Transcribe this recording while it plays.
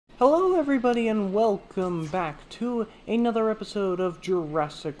Hello everybody and welcome back to another episode of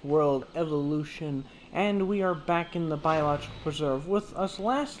Jurassic World Evolution, and we are back in the biological preserve with us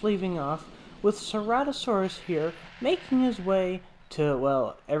last leaving off with Ceratosaurus here making his way to,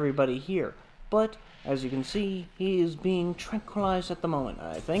 well, everybody here. But as you can see, he is being tranquilized at the moment,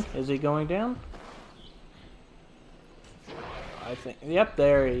 I think. Is he going down? I think, yep,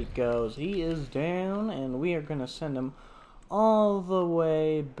 there he goes. He is down, and we are going to send him all the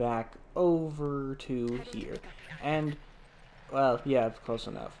way back over to here. And, well, yeah, it's close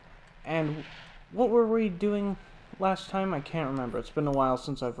enough. And what were we doing last time? I can't remember. It's been a while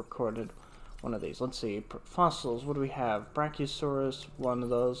since I've recorded one of these. Let's see. Fossils, what do we have? Brachiosaurus, one of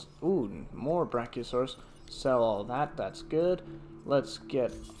those. Ooh, more Brachiosaurus. Sell all that. That's good. Let's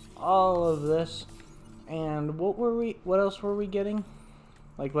get all of this. And what else were we getting?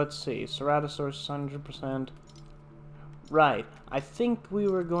 Like, let's see. Ceratosaurus, 100%. Right, I think we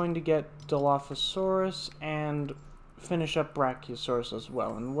were going to get Dilophosaurus and finish up Brachiosaurus as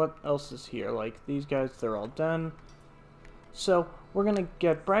well. And what else is here? Like, these guys, they're all done. So, we're going to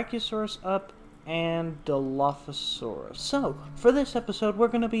get Brachiosaurus up and Dilophosaurus. So, for this episode, we're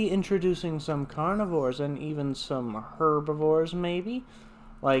going to be introducing some carnivores and even some herbivores, maybe.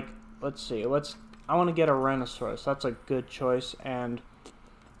 Like, let's see, I want to get a Rhinoceros. That's a good choice, and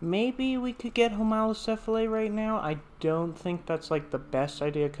maybe we could get Homalocephalae right now. I don't think that's like the best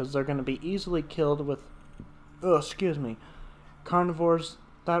idea because they're going to be easily killed with, carnivores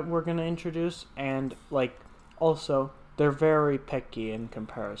that we're going to introduce. And like, also, they're very picky in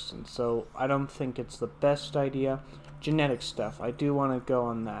comparison. So I don't think it's the best idea. Genetic stuff, I do want to go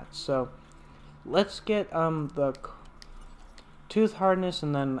on that. So let's get the tooth hardness,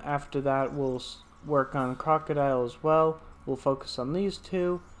 and then after that we'll work on crocodile as well. We'll focus on these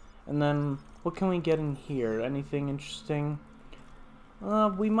two. And then, what can we get in here? Anything interesting?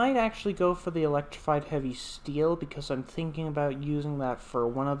 We might actually go for the electrified heavy steel, because I'm thinking about using that for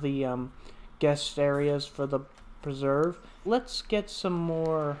one of the guest areas for the preserve. Let's get some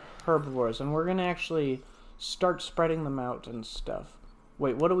more herbivores, and we're going to actually start spreading them out and stuff.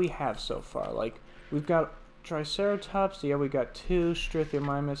 Wait, what do we have so far? Like, we've got Triceratops, yeah, we got two,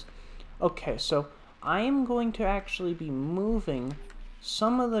 Struthiomimus. Okay, so I am going to actually be moving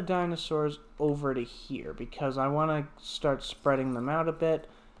some of the dinosaurs over to here because I want to start spreading them out a bit.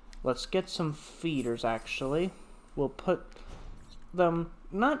 Let's get some feeders, actually. We'll put them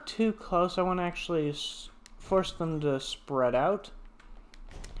not too close. I want to actually force them to spread out.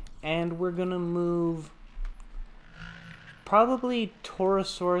 And we're going to move probably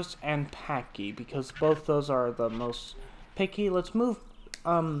Torosaurus and Pachy because both those are the most picky. Let's move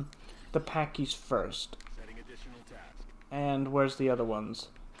the Pachys first. And where's the other ones?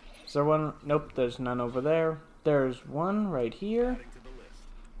 Is there one? Nope, there's none over there. There's one right here.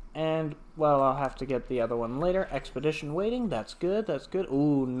 And, well, I'll have to get the other one later. Expedition waiting, that's good, that's good.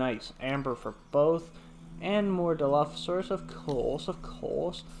 Ooh, nice. Amber for both. And more Dilophosaurus, of course, of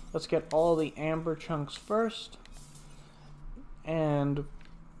course. Let's get all the amber chunks first. And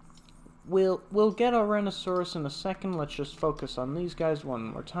we'll get a Rhinoceros in a second. Let's just focus on these guys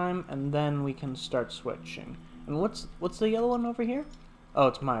one more time, and then we can start switching. And what's the yellow one over here? Oh,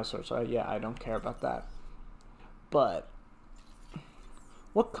 it's Myosaur, so yeah, I don't care about that. But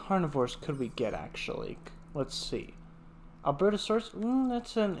what carnivores could we get, actually? Let's see. Albertosaurus?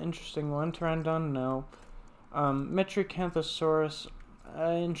 That's an interesting one. Pteranodon? No. Metriacanthosaurus?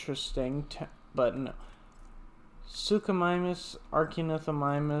 Interesting, but no. Suchomimus,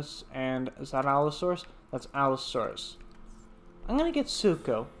 Archaeothomimus, and is that Allosaurus? That's Allosaurus. I'm gonna get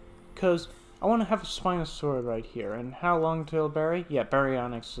Sucho, because I want to have a Spinosaurus right here. And how long till Barry? Yeah,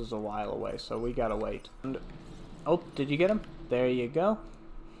 Baryonyx is a while away, so we gotta wait. And, oh, did you get him? There you go.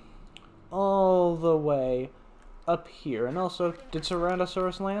 All the way up here. And also, did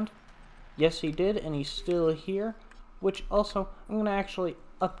Ceratosaurus land? Yes, he did, and he's still here. Which also, I'm gonna actually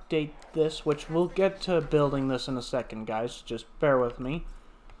update this, which we'll get to building this in a second, guys. Just bear with me.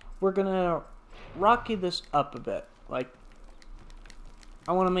 We're gonna rocky this up a bit. Like,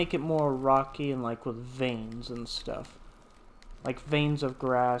 I want to make it more rocky and like with veins and stuff. Like veins of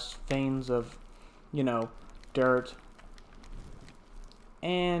grass, veins of, you know, dirt.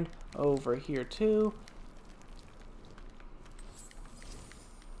 And over here too.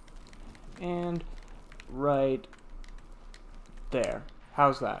 And right there.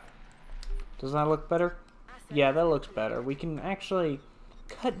 How's that? Does that look better? Yeah, that looks better. We can actually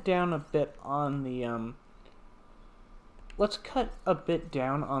cut down a bit on the, let's cut a bit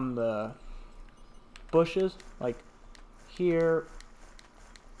down on the bushes, like here,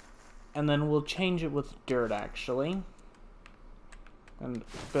 and then we'll change it with dirt, actually. and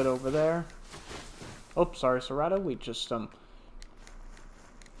a bit over there. Oh, sorry, Cerrado, we just,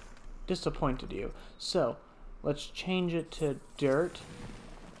 disappointed you. So, let's change it to dirt.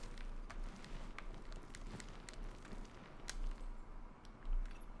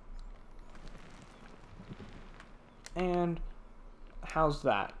 And how's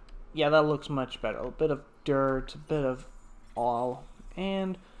that? Yeah, that looks much better. A bit of dirt, a bit of all.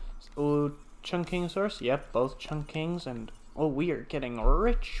 And, oh, Chunkingsaurus. Yep, both Chunkings. And, oh, we are getting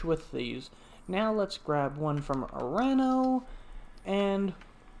rich with these. Now let's grab one from Arano. And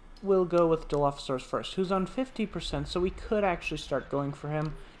we'll go with Dilophosaurus first, who's on 50%, so we could actually start going for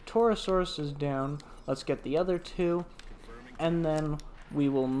him. Torosaurus is down. Let's get the other two. And then we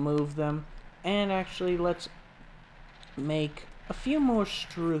will move them. And actually, let's make a few more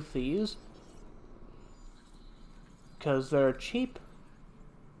Struthies, because they're cheap.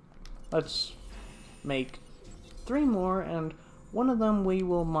 Let's make 3 more, and one of them we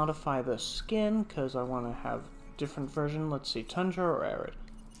will modify the skin, because I want to have different version. Let's see, Tundra or Arid.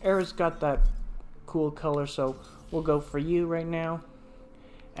 Arid's got that cool color, so we'll go for you right now.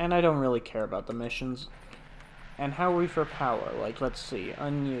 And I don't really care about the missions. And how are we for power? Like, let's see,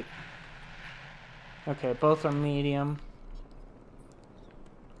 unmute. Okay, both are medium.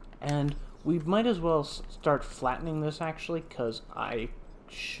 And we might as well start flattening this, actually, because I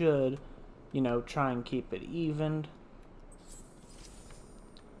should, you know, try and keep it evened.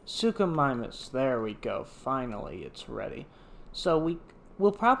 Suchomimus, there we go, finally it's ready. So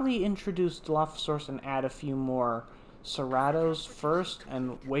we'll probably introduce Dilophosaurus and add a few more Cerrados first,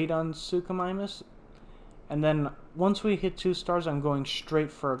 and wait on Suchomimus. And then, once we hit 2 stars, I'm going straight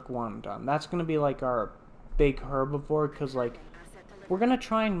for Iguanodon. That's going to be, like, our big herbivore, because, like, we're going to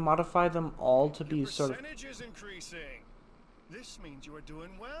try and modify them all to be sort of... percentage is increasing. This means you are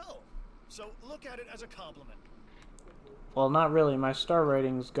doing well. So, look at it as a compliment. Well, not really. My star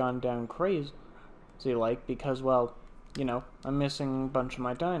rating's gone down crazy, like, because, well, you know, I'm missing a bunch of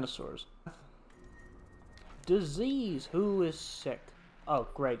my dinosaurs. Disease! Who is sick? Oh,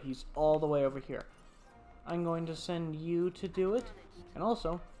 great. He's all the way over here. I'm going to send you to do it. And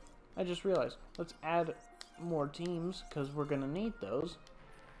also, I just realized, let's add more teams, because we're going to need those.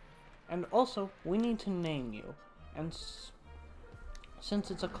 And also, we need to name you. And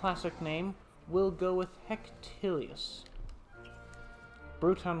since it's a classic name, we'll go with Hectilius.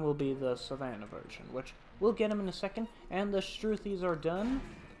 Bruton will be the Savannah version, which we'll get him in a second. And the Struthies are done.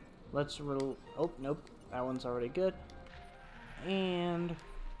 Let's oh, nope. That one's already good. And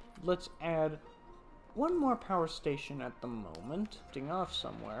let's add one more power station at the moment. Ding off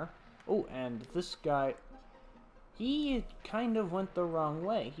somewhere. Oh, and this guy, he kind of went the wrong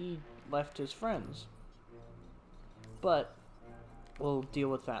way. He left his friends. But we'll deal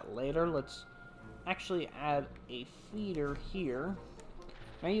with that later. Let's actually add a feeder here.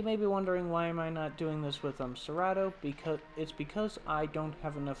 Now you may be wondering, why am I not doing this with Cerrado? Because I don't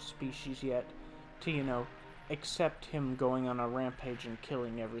have enough species yet to, you know, accept him going on a rampage and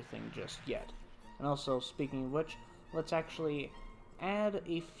killing everything just yet. And also, speaking of which, let's actually add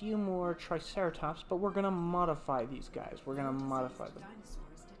a few more Triceratops, but we're gonna modify these guys. We're gonna modify them.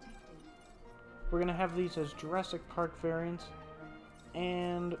 We're gonna have these as Jurassic Park variants,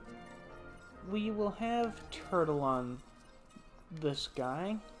 and we will have Turtle on this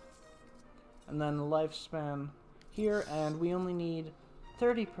guy, and then lifespan here, and we only need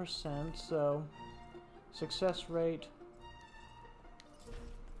 30%, so success rate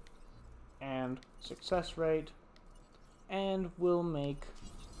and success rate, and we'll make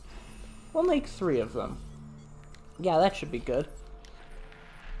 3 of them. Yeah, that should be good.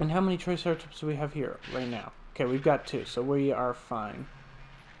 And how many Triceratops do we have here right now? Okay, we've got 2, so we are fine.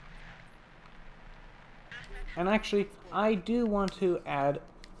 And actually, I do want to add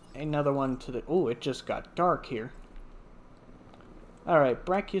another one to the... Oh, it just got dark here. Alright,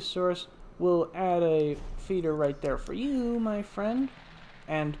 Brachiosaurus, we'll add a feeder right there for you, my friend.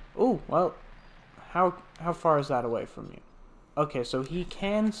 And, oh, well, how far is that away from you? Okay, so he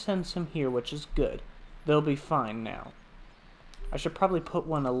can sense him here, which is good. They'll be fine now. I should probably put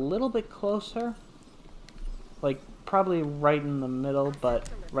one a little bit closer. Like, probably right in the middle, but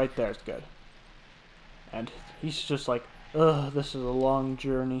right there is good. And he's just like, ugh, this is a long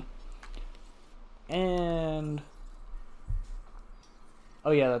journey. And...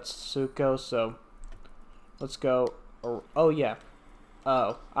 oh yeah, that's Suko, so... let's go... oh yeah.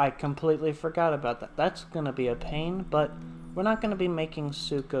 Oh, I completely forgot about that. That's gonna be a pain, but we're not gonna be making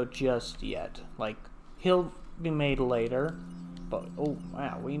Suko just yet. Like, he'll be made later. But, oh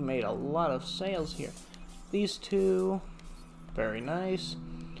wow, we made a lot of sales here. These 2, very nice.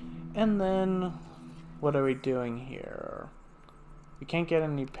 And then... what are we doing here? We can't get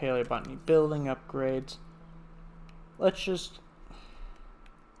any paleobotany building upgrades.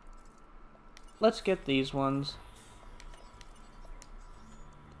 Let's get these ones.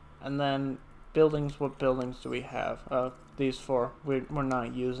 And then buildings, what buildings do we have? These four. We're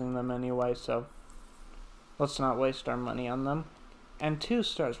not using them anyway, so let's not waste our money on them. And 2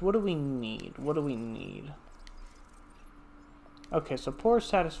 stars. What do we need? What do we need? Okay, so poor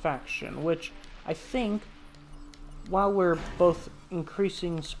satisfaction, which I think, while we're both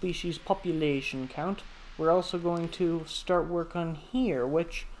increasing species population count, we're also going to start work on here,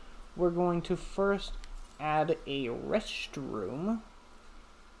 which we're going to first add a restroom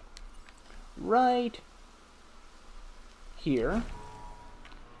right here,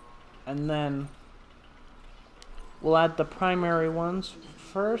 and then we'll add the primary ones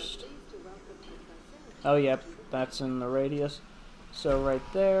first. Oh, yep, that's in the radius. So right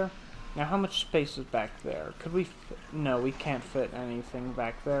there. Now, how much space is back there? Could we no, we can't fit anything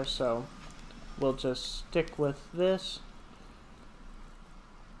back there, so we'll just stick with this.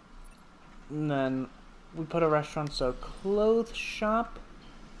 And then we put a restaurant, so clothes shop.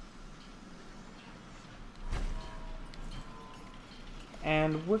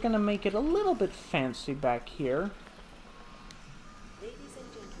 And we're going to make it a little bit fancy back here.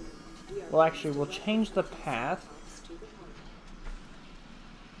 Well, actually, we'll change the path.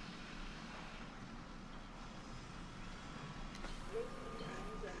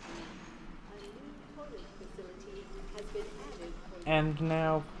 And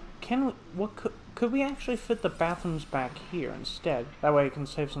now, could we actually fit the bathrooms back here instead? That way I can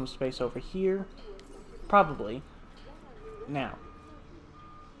save some space over here. Probably. Now,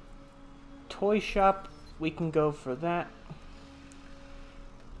 toy shop, we can go for that.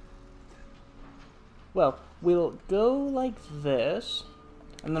 Well, we'll go like this,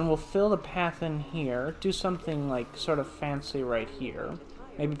 and then we'll fill the path in here, do something like sort of fancy right here.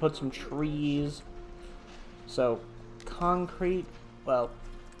 Maybe put some trees. So, concrete, well,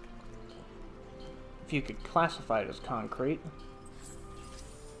 if you could classify it as concrete.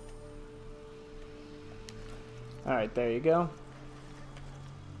 Alright, there you go.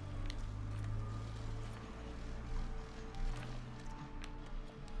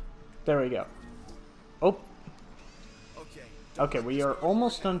 There we go. Oh. Okay, we are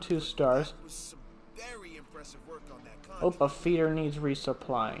almost done 2 stars. Oh, a feeder needs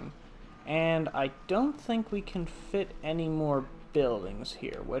resupplying. And I don't think we can fit any more buildings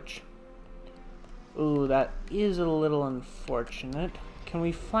here, which... Ooh, that is a little unfortunate. Can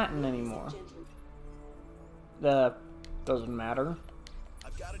we flatten any more? Doesn't matter.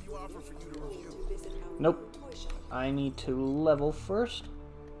 I've got a new offer for you to review. Nope. I need to level first.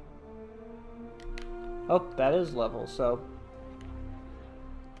 Oh, that is level, so...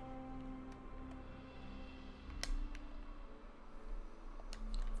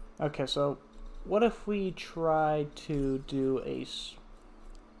 Okay, so what if we try to do a...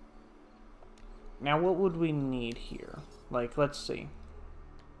 Now, what would we need here? Like, let's see.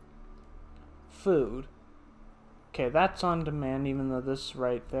 Food. Okay, that's on demand, even though this is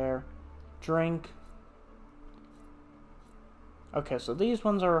right there. Drink. Okay, so these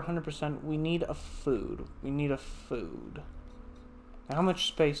ones are 100%. We need a food. We need a food. Now, how much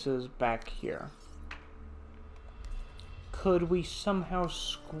space is back here? Could we somehow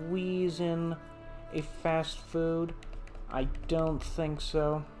squeeze in a fast food? I don't think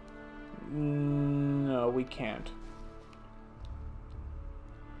so. No, we can't.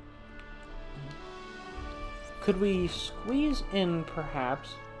 Could we squeeze in,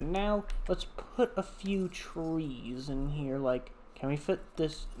 perhaps? Now, let's put a few trees in here, like... Can we fit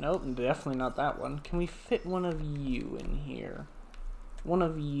this? Nope, definitely not that one. Can we fit one of you in here? One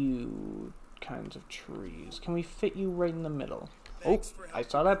of you kinds of trees. Can we fit you right in the middle? Oh, I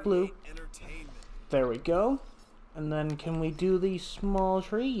saw that blue. There we go. And then can we do the small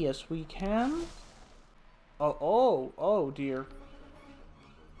tree? Yes, we can. Oh dear.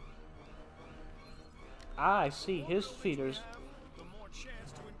 Ah, I see. His feeders.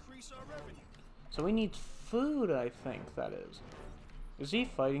 So we need food, I think that is. Is he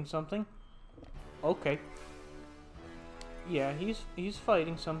fighting something? Okay. Yeah, he's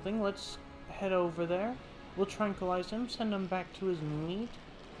fighting something. Let's head over there. We'll tranquilize him, send him back to his meat.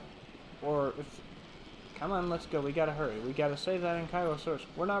 Or if... Come on, let's go. We gotta hurry. We gotta save that Ankylosaurus.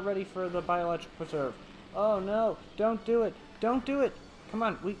 We're not ready for the biological preserve. Oh no! Don't do it! Don't do it! Come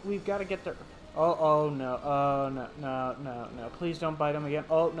on, we've gotta get there. Oh no. Oh no. Please don't bite him again.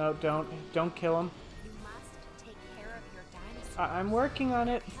 Oh no, don't kill him. I'm working on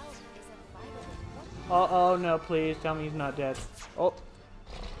it. Oh no, please tell me he's not dead. Oh.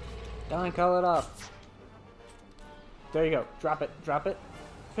 Don't call it off. There you go. Drop it. Drop it.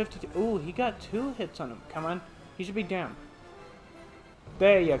 52. Ooh, he got 2 hits on him. Come on. He should be down.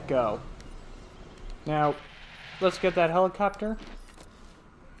 There you go. Now, let's get that helicopter.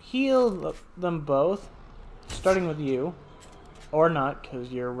 Heal them both. Starting with you. Or not,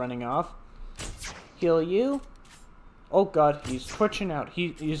 because you're running off. Heal you. Oh god, he's twitching out.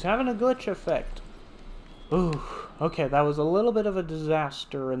 He's having a glitch effect. Ooh, okay, that was a little bit of a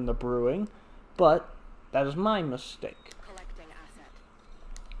disaster in the brewing, but that is my mistake. Collecting asset.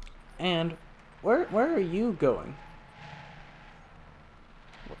 And where are you going?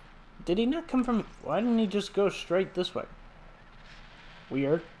 Did he not come from... Why didn't he just go straight this way?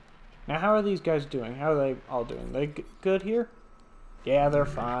 Weird. Now, how are these guys doing? How are they all doing? They good here? Yeah, they're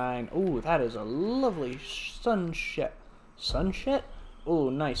fine. Ooh, that is a lovely sunset. Sunset?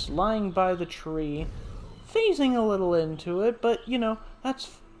 Ooh, nice. Lying by the tree. Phasing a little into it, but, you know,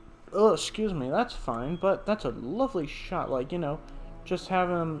 that's... Oh, excuse me, that's fine, but that's a lovely shot. Like, you know, just have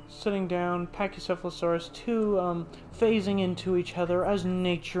them sitting down, Pachycephalosaurus, 2 phasing into each other as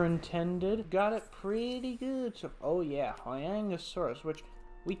nature intended. Got it pretty good. So, oh, yeah, Hyangosaurus, which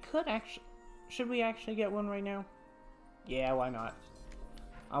we could actually... Should we actually get one right now? Yeah, why not?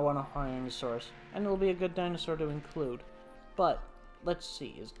 I want a Hyangosaurus, and it'll be a good dinosaur to include. But, let's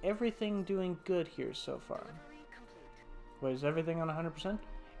see, is everything doing good here so far? Wait, is everything on 100%?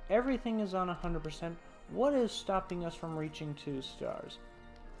 Everything is on 100%. What is stopping us from reaching 2 stars?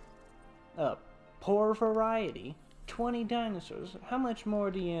 Poor variety. 20 dinosaurs. How much more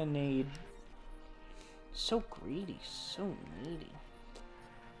do you need? So greedy, so needy.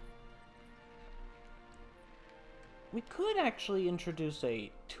 We could actually introduce a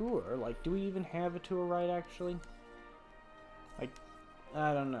tour. Like, do we even have a tour ride, actually? Like,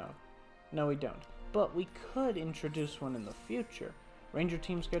 I don't know. No, we don't. But we could introduce one in the future. Ranger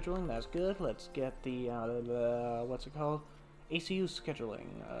team scheduling, that's good. Let's get the what's it called? ACU scheduling.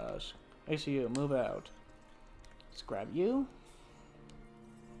 ACU, move out. Let's grab you.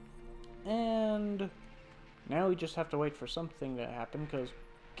 And now we just have to wait for something to happen, because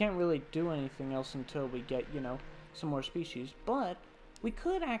we can't really do anything else until we get, you know, some more species. But we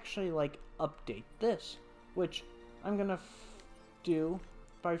could actually, like, update this, which I'm gonna do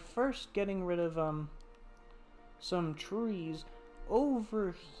by first getting rid of some trees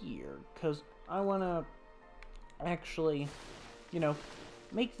over here, because I want to actually, you know,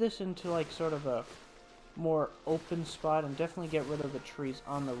 make this into like sort of a more open spot, and definitely get rid of the trees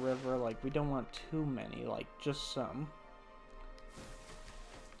on the river. Like, we don't want too many, like just some.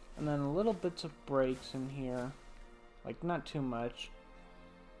 And then little bits of breaks in here, like not too much.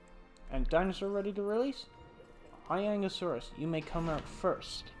 And dinosaur ready to release? Hyangosaurus, you may come out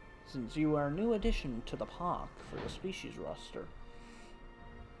first, since you are a new addition to the park for the species roster.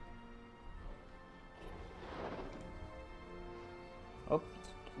 Oh,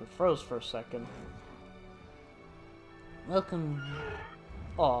 it froze for a second. Welcome.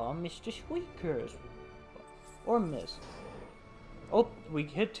 Aw, Mr. Squeakers. Or Miss. Oh, we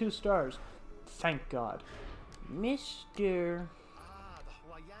hit 2 stars. Thank God. Mr. Ah,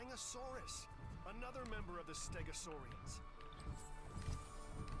 the Hyangosaurus. Another member of the Stegosaurians.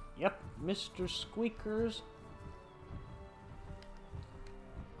 Yep, Mr. Squeakers.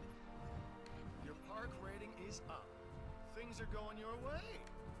 Your park rating is up. Things are going your way.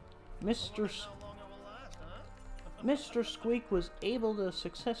 Mr. How long it will last, huh? Mr. Squeak was able to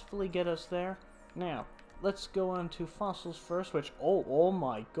successfully get us there. Now, let's go on to fossils first, which, oh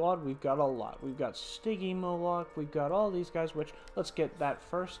my god, we've got a lot. We've got Stygimoloch, we've got all these guys, which, let's get that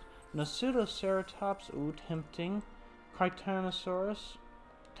first. Nasutoceratops, ooh, tempting. Titanosaurus,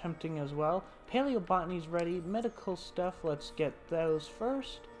 tempting as well. Paleobotany's ready. Medical stuff, let's get those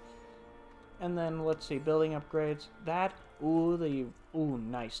first. And then, let's see, building upgrades. That, ooh,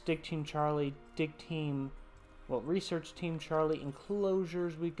 nice. Dig Team Charlie, Research Team Charlie.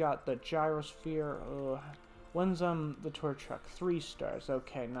 Enclosures, we've got the gyrosphere. When's, the tour truck? 3 stars.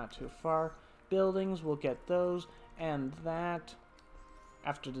 Okay, not too far. Buildings, we'll get those. And that,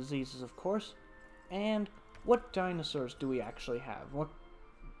 after diseases, of course. And what dinosaurs do we actually have? What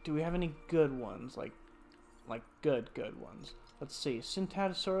do we have? Any good ones? Like good ones. Let's see.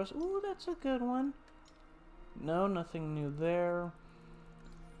 Syntatosaurus. Ooh, that's a good one. No, nothing new there.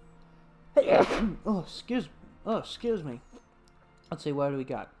 Oh, excuse me. Let's see, what do we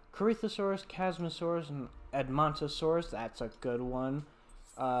got? Corythosaurus, Chasmosaurus, and Edmontosaurus. That's a good one.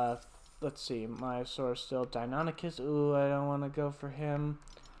 Let's see. Myosaurus still. Deinonychus. Ooh, I don't want to go for him.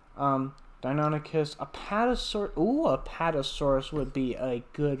 Deinonychus. Apatosaurus. Ooh, Apatosaurus would be a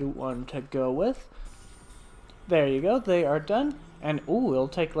good one to go with. There you go. They are done. And, ooh, it'll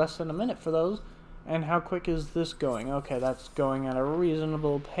take less than a minute for those. And how quick is this going? Okay, that's going at a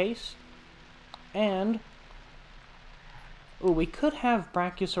reasonable pace. And ooh, we could have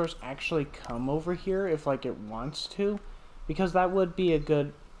Brachiosaurus actually come over here if like it wants to, because that would be a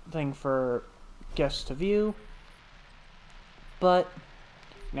good thing for guests to view. But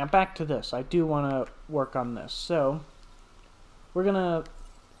now back to this. I do want to work on this. So we're gonna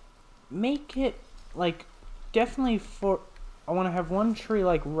make it like definitely for. I want to have one tree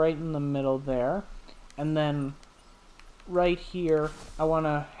like right in the middle there, and then right here I want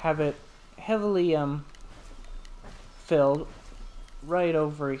to have it heavily filled right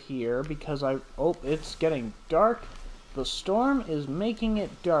over here because it's getting dark. The storm is making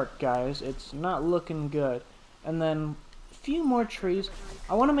it dark, guys. It's not looking good. And then a few more trees.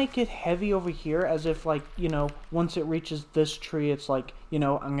 I want to make it heavy over here as if like, you know, once it reaches this tree, it's like, you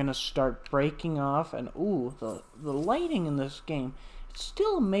know, I'm going to start breaking off. And ooh, the lighting in this game, it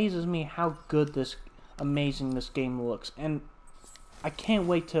still amazes me how good amazing this game looks. And I can't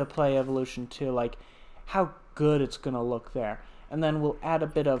wait to play Evolution 2, like how good it's going to look there. And then we'll add a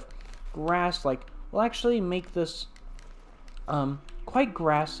bit of grass, like we'll actually make this quite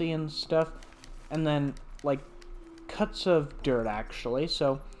grassy and stuff, and then like cuts of dirt actually.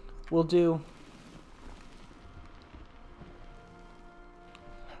 So we'll do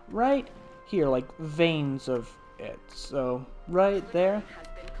right here like veins of it, so right there.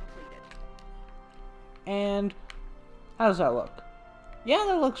 And how does that look? Yeah,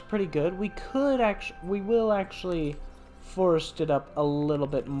 that looks pretty good. We will actually forest it up a little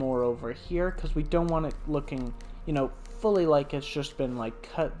bit more over here because we don't want it looking, you know, fully like it's just been like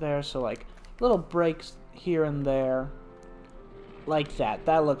cut there. So like little breaks here and there like that.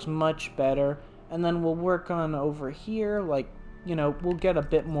 That looks much better. And then we'll work on over here, like, you know, we'll get a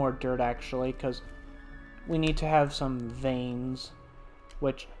bit more dirt actually because we need to have some veins,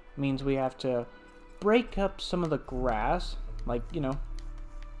 which means we have to break up some of the grass, like, you know,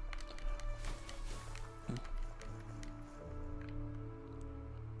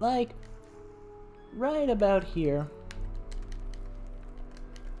 like right about here.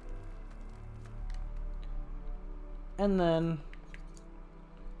 And then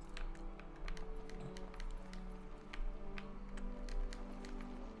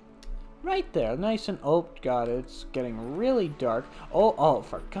right there, nice and oh god, it's getting really dark. Oh,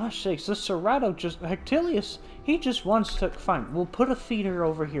 for gosh sakes, this Cerrato Hectilius, he just wants to, fine, we'll put a feeder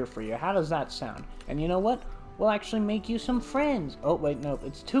over here for you. How does that sound? And you know what? We'll actually make you some friends. Oh, wait, no,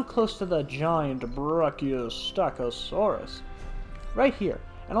 it's too close to the giant Brachiosaurus. Right here.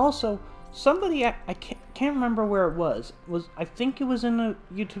 And also, somebody, I can't remember where it was. I think it was in a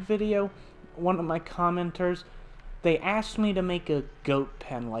YouTube video, one of my commenters, they asked me to make a goat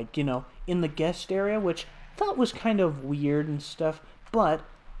pen, like, you know, in the guest area, which I thought was kind of weird and stuff, but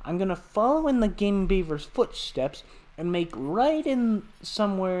I'm gonna follow in the Game Beaver's footsteps and make right in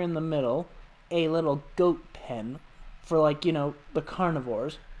somewhere in the middle a little goat pen for, like, you know, the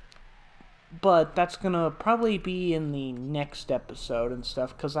carnivores. But that's gonna probably be in the next episode and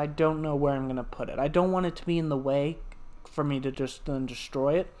stuff, because I don't know where I'm gonna put it. I don't want it to be in the way for me to just then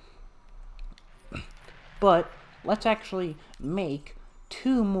destroy it. But let's actually make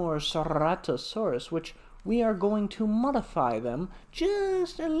 2 more Ceratosaurus, which we are going to modify them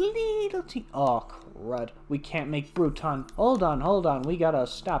just a little oh, crud. We can't make Bruton. Hold on. We gotta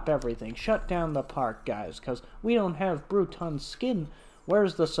stop everything. Shut down the park, guys, because we don't have Bruton skin.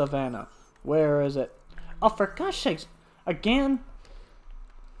 Where's the savannah? Where is it? Oh, for gosh sakes. Again?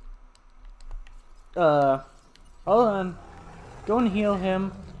 Hold on. Go and heal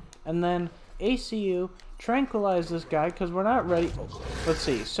him. And then ACU, tranquilize this guy, because we're not ready. Oh, let's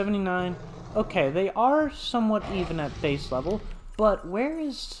see, 79. Okay, they are somewhat even at base level, but where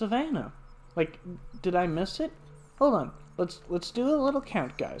is Savannah? Like, did I miss it? Hold on. Let's do a little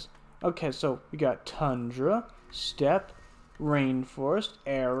count, guys. Okay, so we got tundra, steppe, rainforest,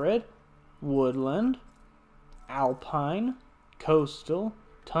 arid, woodland, alpine, coastal,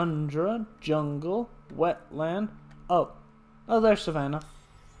 tundra, jungle, wetland. Oh, there's Savannah.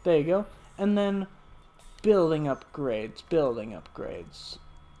 There you go. And then building upgrades.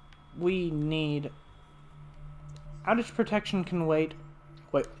 We need outage protection can wait.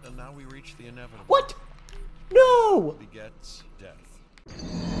 Wait. And now we reach the inevitable. What? No! Begets death.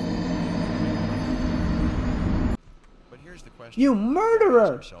 But here's the question. You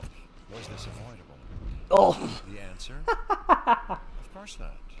murderer! Yourself, was this avoidable? Oh. The answer? Of course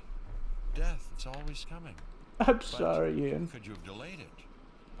not. Death, it's always coming. I'm sorry, Ian. Could you have delayed it?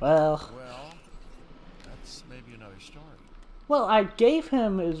 Well, that's maybe another story. well, I gave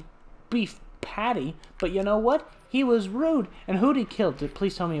him his beef patty, but you know what? He was rude. And who'd he kill?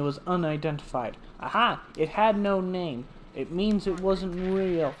 Please tell me it was unidentified. Aha! It had no name. It means it wasn't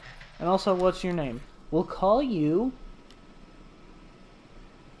real. And also, what's your name? We'll call you...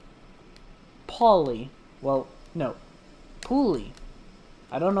 Polly. Well, no. Pooley.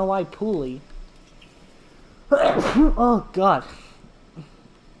 I don't know why Pooley. Oh, God.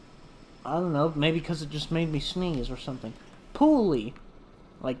 I don't know. Maybe because it just made me sneeze or something. Pooley.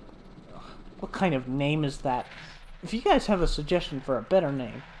 Like, what kind of name is that? If you guys have a suggestion for a better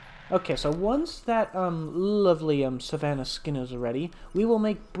name. Okay, so once that, lovely, Savannah skin is ready, we will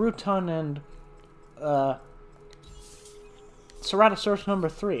make Bruton and, Ceratosaurus number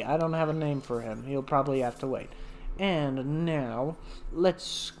 3. I don't have a name for him. He'll probably have to wait. And now,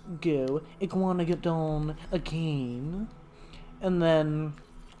 let's go Iguanodon again. And then,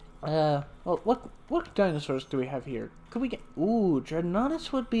 well, what dinosaurs do we have here? Could we get... Ooh,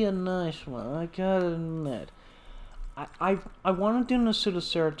 Dreadnoughtus would be a nice one, I gotta admit. I want to do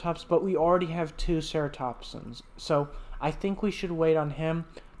Nasutoceratops, but we already have 2 Ceratopsins, so I think we should wait on him.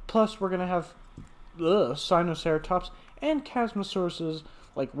 Plus, we're gonna have Sinoceratops and Chasmosauruses,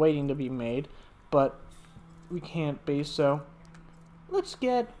 like, waiting to be made, but we can't be, so let's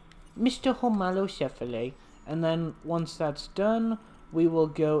get Mr. Homalocephale, and then once that's done, we will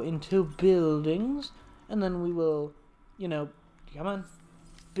go into buildings, and then we will, you know, come on,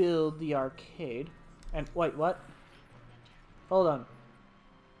 build the arcade. And, wait, what? Hold on.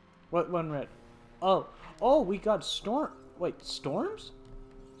 What one read? Oh, we got wait, storms?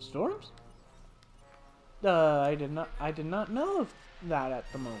 Storms? I did not know of that at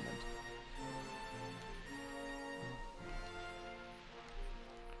the moment.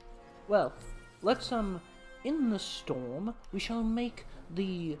 Well, let's, in the storm, we shall make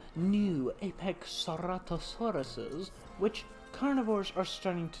the new apex Ceratosauruses, which carnivores are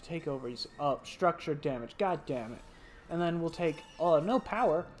starting to take over. Structure damage, god damn it. And then we'll take, no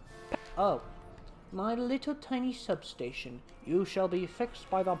power. Oh, my little tiny substation, you shall be fixed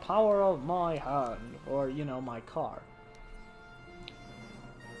by the power of my hand, or, you know, my car.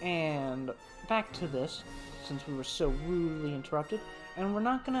 And back to this, since we were so rudely interrupted, and we're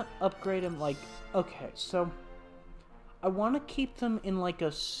not gonna upgrade him like, okay, so I want to keep them in like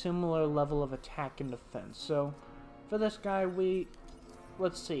a similar level of attack and defense. So for this guy,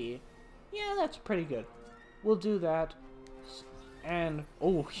 let's see, yeah, that's pretty good. We'll do that. And,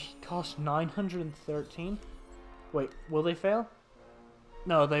 he costs 913. Wait, will they fail?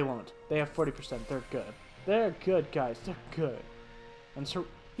 No, they won't. They have 40%. They're good. They're good, guys. They're good. And so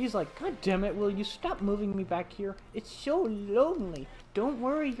he's like, God damn it, will you stop moving me back here? It's so lonely. Don't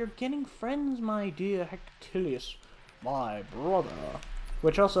worry, you're getting friends, my dear Hectilius, my brother.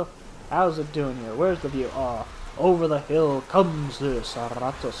 Which also, how's it doing here? Where's the view? Over the hill comes the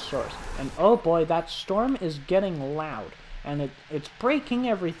Ceratosaurus. And oh boy, that storm is getting loud. And it's breaking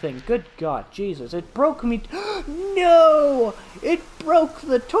everything. Good God, Jesus, it broke me. No! It broke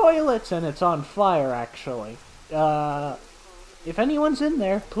the toilets, and it's on fire, actually. If anyone's in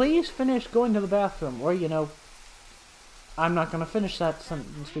there, please finish going to the bathroom. Or, you know, I'm not going to finish that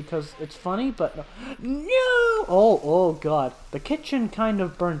sentence because it's funny, but no! Oh, God. The kitchen kind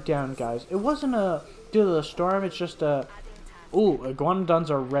of burnt down, guys. It wasn't due to the storm, it's just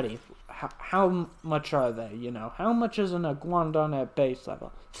iguanodons are ready. How much are they, you know? How much is an iguanodon at base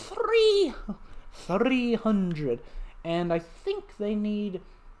level? 300. And I think they need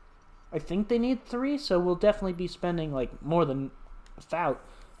 3, so we'll definitely be spending, like, more than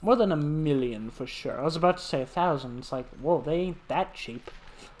 $1 million for sure. I was about to say 1,000. It's like, whoa, they ain't that cheap.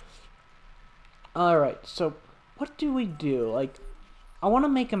 Alright, so what do we do? Like, I want to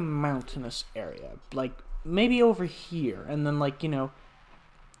make a mountainous area. Like, maybe over here, and then, like, you know,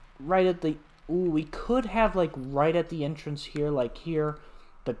 right at the... we could have, like, right at the entrance here, like here,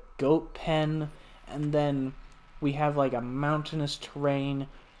 the goat pen, and then we have, like, a mountainous terrain,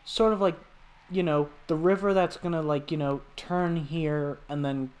 sort of like, you know, the river that's gonna, like, you know, turn here, and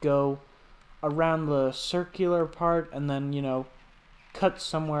then go around the circular part, and then, you know, cut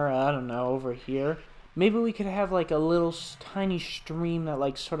somewhere, I don't know, over here. Maybe we could have, like, a little tiny stream that,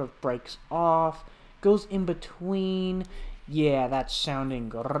 like, sort of breaks off, goes in between. Yeah, that's sounding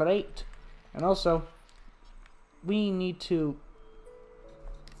great. And also, we need to...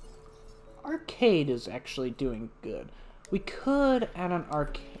 Arcade is actually doing good. We could add an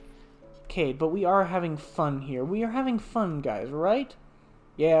arcade, but we are having fun here. We are having fun, guys, right?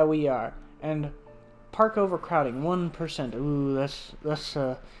 Yeah, we are. And park overcrowding, 1%. Ooh,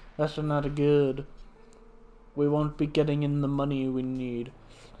 that's not good. We won't be getting in the money we need.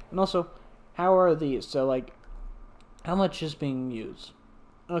 And also, how are these? So, like, how much is being used?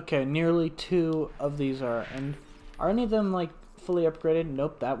 Okay, nearly 2 of these are, and Are any of them, like, fully upgraded?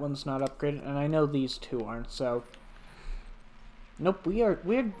 Nope, that one's not upgraded, and I know these two aren't, so... Nope,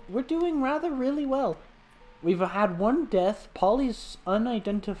 we're doing rather really well. We've had one death, Polly's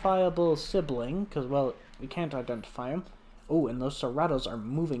unidentifiable sibling, because, well, we can't identify him. Oh, and those Cerratos are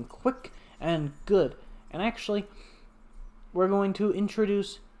moving quick and good. And actually, we're going to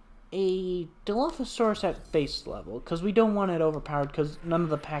introduce a Dilophosaurus at base level, because we don't want it overpowered, because none of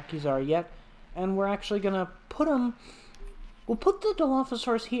the Packies are yet. And we're actually going to put him... We'll put the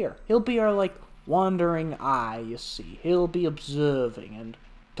Dilophosaurus here. He'll be our, like, wandering eye, you see. He'll be observing and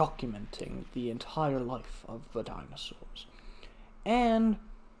documenting the entire life of the dinosaurs. And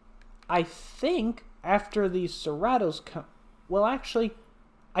I think after these Cerratos come... Well, actually,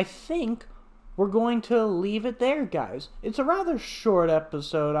 I think we're going to leave it there, guys. It's a rather short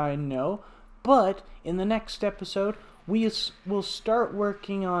episode, I know, but in the next episode, we will start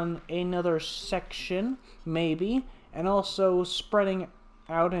working on another section, maybe, and also spreading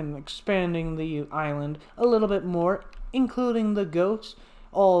out and expanding the island a little bit more, including the goats,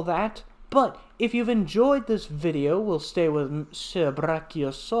 all that. But if you've enjoyed this video, we'll stay with Sir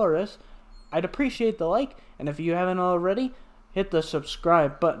Brachiosaurus. I'd appreciate the like, and if you haven't already, hit the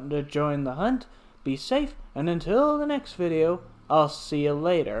subscribe button to join the hunt. Be safe, and until the next video, I'll see you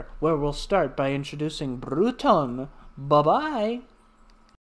later, where we'll start by introducing Bruton. Bye-bye!